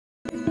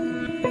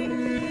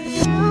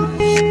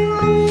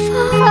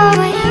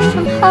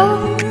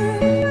home.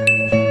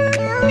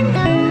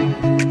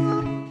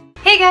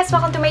 Hey guys,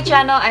 welcome to my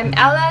channel. I'm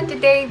Ella.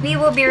 Today, we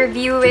will be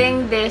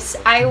reviewing this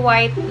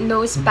iWHITE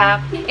nose pack.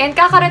 And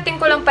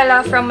kakarating ko lang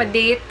pala from a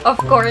date. Of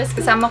course,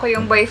 kasama ko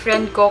yung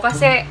boyfriend ko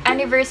kasi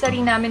anniversary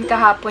namin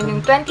kahapon,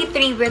 yung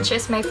 23, which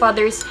is my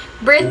father's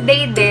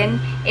birthday din.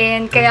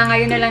 And kaya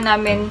ngayon na lang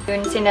namin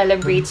yun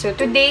sinelebrate. So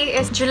today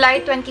is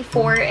July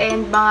 24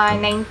 and mga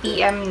 9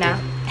 PM na.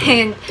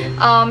 And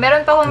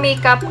meron pa akong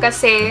makeup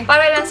kasi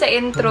para lang sa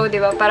intro, di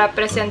ba? Para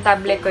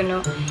presentable ko,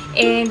 no?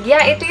 And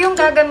yeah, ito yung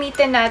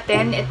gagamitin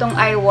natin, itong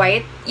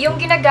iWHITE.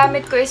 Yung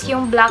ginagamit ko is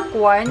yung black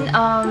one.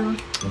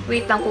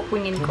 Wait lang,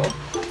 kukunin ko.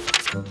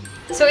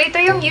 So,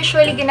 ito yung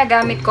usually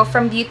ginagamit ko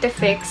from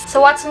Beautifix. So,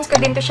 Watsons ko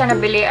din to siya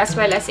nabili as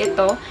well as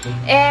ito.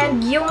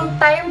 And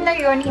yung time na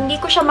yun, hindi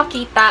ko siya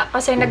makita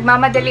kasi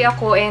nagmamadali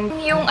ako. And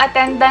yung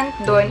attendant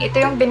doon, ito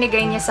yung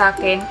binigay niya sa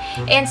akin.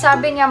 And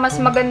sabi niya, mas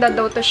maganda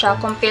daw to siya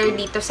compare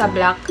dito sa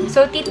black.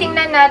 So,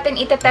 titingnan natin,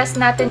 itetest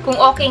natin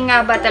kung okay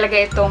nga ba talaga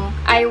itong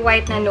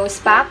iWHITE na nose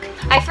pack.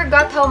 I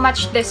forgot how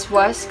much this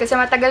was kasi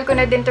matagal ko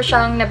na din to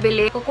siyang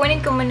nabili.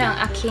 Kukunin ko muna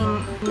ang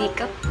aking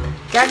makeup.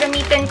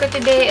 Gagamitin ko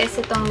today is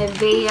itong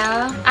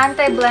Nivea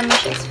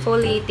Anti-Blemish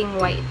Exfoliating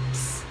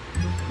Wipes.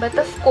 But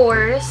of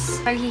course,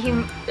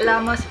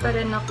 maghihilamos pa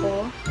rin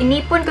ako.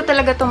 Inipon ko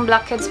talaga tong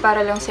blackheads para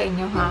lang sa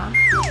inyo, ha?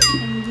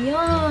 And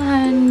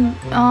yan.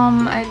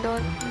 I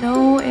don't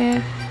know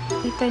if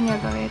kita niya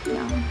ba? Wait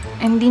lang.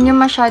 Hindi niyo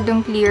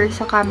masyadong clear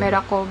sa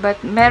camera ko.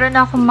 But meron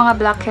akong mga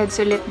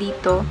blackheads ulit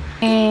dito.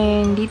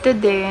 And dito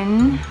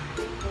din.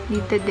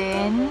 Dito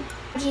din.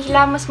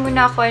 Maghihilamos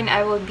muna ako and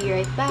I will be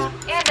right back.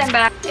 And I'm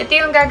back. Ito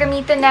yung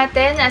gagamitin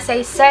natin. As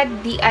I said,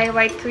 the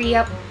iWHITE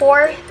Korea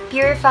PORE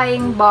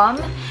Purifying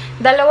Balm.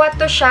 Dalawa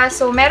to siya.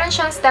 So, meron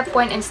siyang step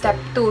 1 and step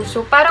 2.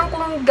 So, parang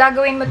kung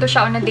gagawin mo to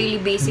siya on a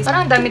daily basis,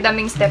 parang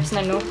dami-daming steps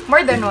na, no?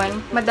 More than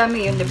one.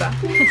 Madami yun, diba?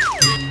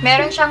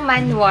 Meron siyang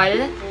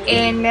manual.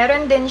 And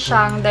meron din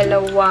siyang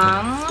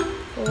dalawang...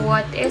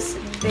 What is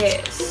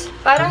this?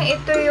 Parang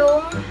ito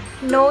yung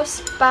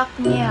nose pack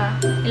niya.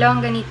 Dalawang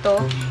ganito.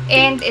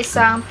 And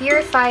isang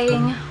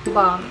purifying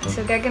balm.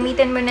 So,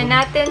 gagamitin muna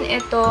natin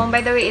ito.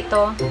 By the way,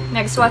 ito.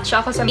 Nag-swatch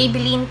ako sa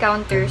Maybelline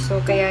counter. So,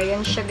 kaya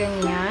yan siya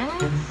ganyan.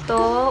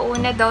 Ito,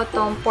 una daw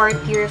tong pore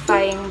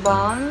purifying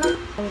balm.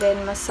 And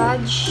then,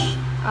 massage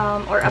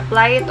or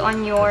apply it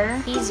on your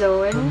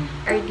T-zone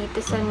or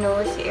dito sa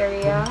nose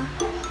area.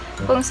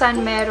 Kung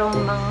saan merong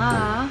mga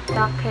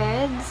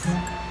blackheads.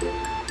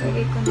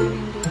 Lagay ko na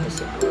rin dito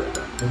siguro.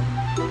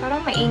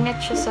 Parang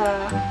mainit siya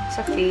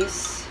sa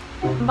face.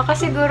 Baka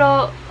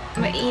siguro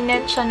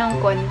mainit siya ng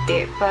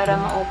konti para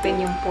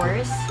ma-open yung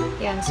pores.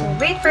 Yan. So,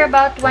 wait for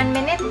about 1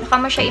 minute. Baka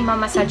mo siya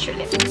imamassage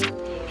ulit.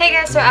 Hey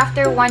guys, so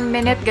after 1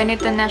 minute,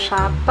 ganito na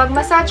siya. Pag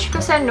massage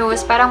ko sa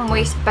nose, parang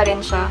moist pa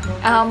rin siya.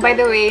 By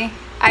the way,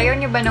 ayaw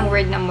niyo ba ng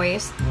word na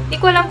moist? Hindi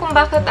ko alam kung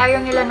bakit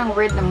ayaw nila ng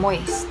word na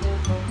moist.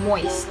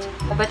 Moist.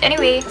 But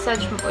anyway,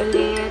 massage mo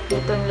ulit.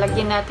 Dito,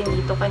 lagyan natin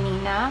dito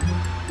kanina.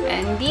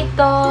 And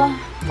dito,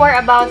 for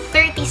about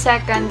 30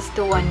 seconds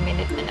to 1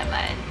 minute na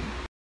naman.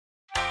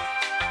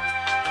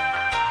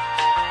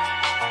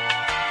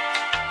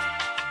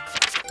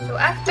 So,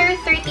 after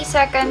 30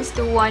 seconds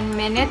to 1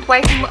 minute,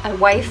 wipe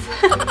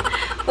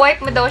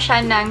mo daw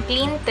siya ng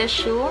clean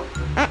tissue.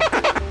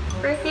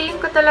 Pero feeling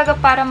ko talaga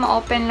para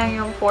ma-open lang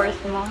yung pores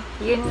mo.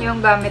 Yun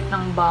yung gamit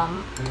ng balm.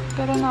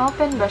 Pero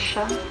na-open ba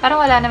siya? Parang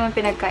wala naman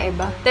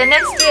pinagkaiba. The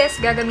next is,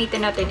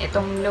 gagamitin natin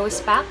itong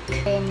nose pack.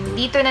 And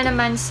dito na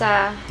naman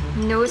sa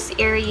nose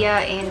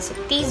area and sa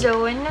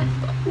T-zone.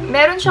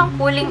 Meron siyang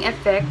cooling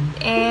effect.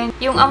 And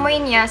yung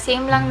amoy niya,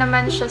 same lang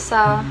naman siya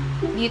sa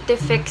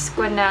Beautifix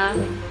ko na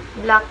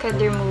blackhead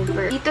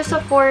remover. Dito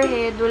sa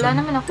forehead, wala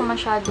naman ako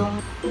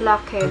masyadong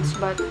blackheads,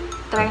 but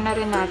try na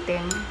rin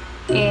natin.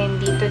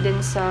 And dito din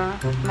sa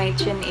my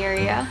chin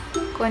area.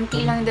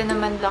 Konti lang din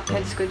naman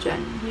blackheads ko dyan.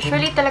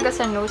 Usually talaga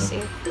sa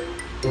nose eh.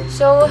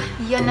 So,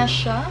 yan na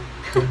siya.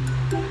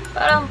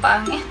 Parang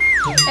pangit.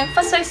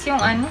 Emphasize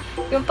yung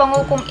yung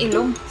pangukong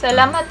ilong.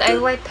 Salamat,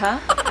 iWHITE, ha?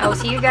 I'll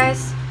see you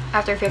guys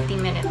after 15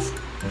 minutes.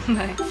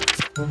 Bye.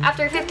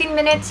 After 15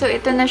 minutes, so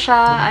ito na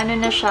siya,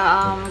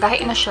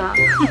 gahi na siya.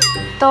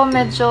 Ito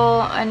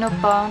medyo,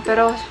 pa,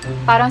 pero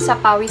parang sa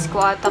pawis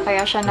ko ata,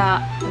 kaya siya na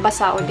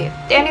basa ulit.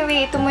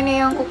 Anyway, ito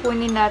muna yung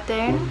kukunin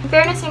natin. In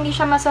fairness, hindi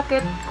siya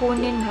masakit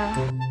kunin, ha.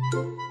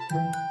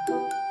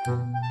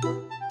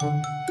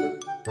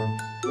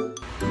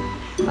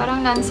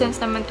 Parang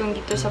nonsense naman itong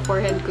dito sa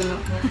forehead ko, no?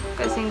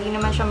 Kasi hindi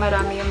naman siya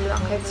marami yung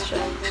blackheads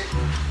siya.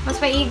 Mas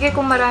maigi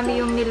kung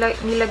marami yung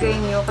nilagay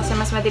nyo kasi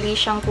mas madali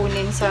siyang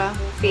kunin sa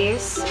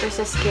face or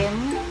sa skin.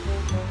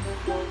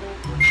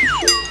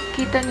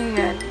 Kita nyo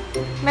yan.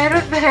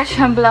 Meron pa rin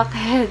siyang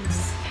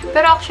blackheads.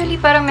 Pero actually,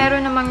 parang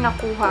meron namang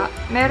nakuha.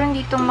 Meron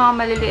ditong mga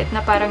maliliit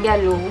na parang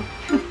yellow.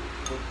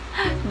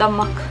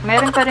 Damak.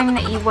 Meron pa rin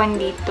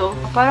naiwan dito.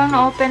 Parang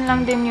na-open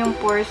lang din yung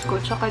pores ko.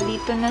 Tsaka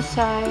dito na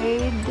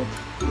side.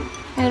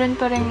 meron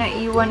pa rin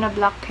naiwan na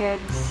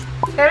blackheads.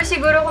 Pero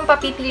siguro kung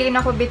papipiliin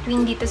ako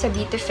between dito sa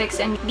Beautifix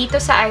and dito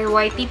sa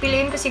iWHITE,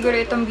 pipiliin ko siguro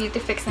itong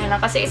Beautifix na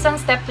lang. Kasi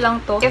isang step lang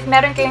to. If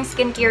meron kayong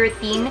skincare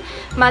routine,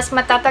 mas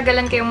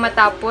matatagalan kayong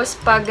matapos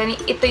pag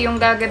ito yung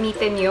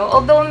gagamitin nyo.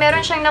 Although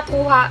meron siyang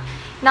nakuha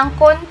ng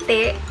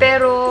konti,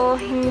 pero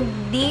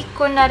hindi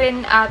ko na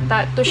rin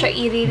ata to siya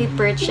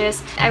i-repurchase.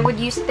 I would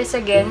use this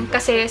again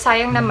kasi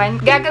sayang naman.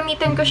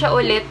 Gagamitin ko siya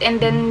ulit and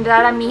then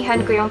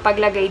raramihan ko yung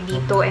paglagay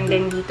dito and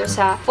then dito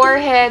sa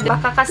forehead.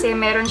 Baka kasi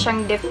meron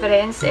siyang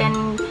difference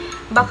and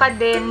baka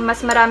din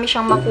mas marami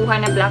siyang makuha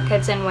na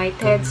blackheads and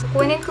whiteheads.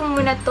 Kunin ko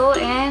muna to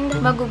and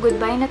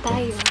mag-goodbye na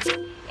tayo.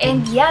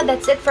 And yeah,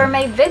 that's it for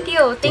my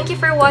video. Thank you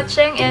for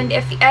watching, and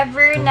if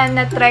ever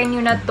na-try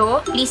nyo na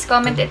to, please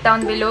comment it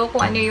down below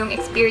kung ano yung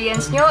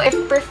experience nyo. If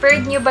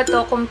preferred nyo ba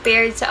to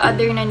compared sa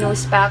other na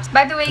nose packs.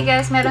 By the way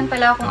guys, meron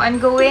pala akong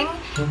ongoing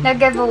na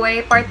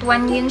giveaway. Part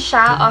 1 yun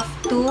siya of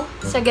 2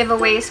 sa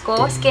giveaways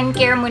ko.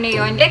 Skincare mo na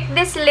yun. Click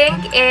this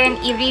link and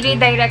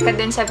i-redirect ka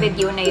dun sa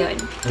video na yun.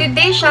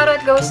 Today's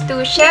shoutout goes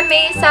to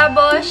Shemae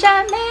Sabo.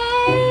 Shemae!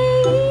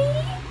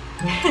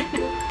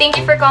 Thank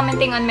you for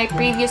commenting on my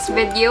previous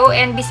video,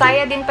 and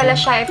Bisaya din pala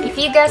siya. If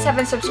you guys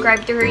haven't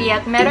subscribed to her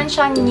yet, meron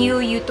siyang new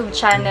YouTube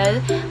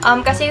channel.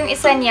 Kasi yung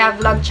isa niya,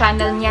 vlog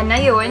channel niya na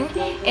yun,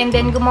 and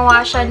then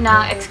gumawa siya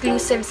na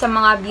exclusive sa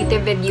mga beauty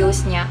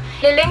videos niya.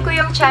 Lilink ko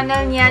yung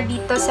channel niya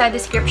dito sa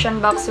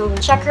description box, so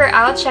check her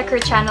out, check her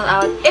channel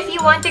out. If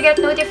you want to get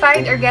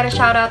notified or get a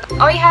shoutout,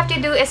 all you have to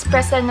do is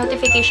press the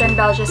notification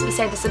bell just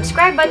beside the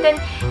subscribe button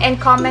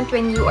and comment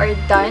when you are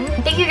done.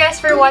 Thank you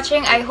guys for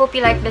watching. I hope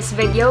you liked this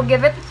video.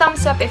 Give it a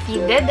thumbs up if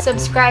you did.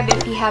 Subscribe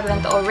if you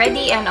haven't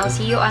already, and I'll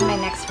see you on my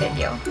next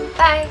video.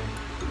 Bye!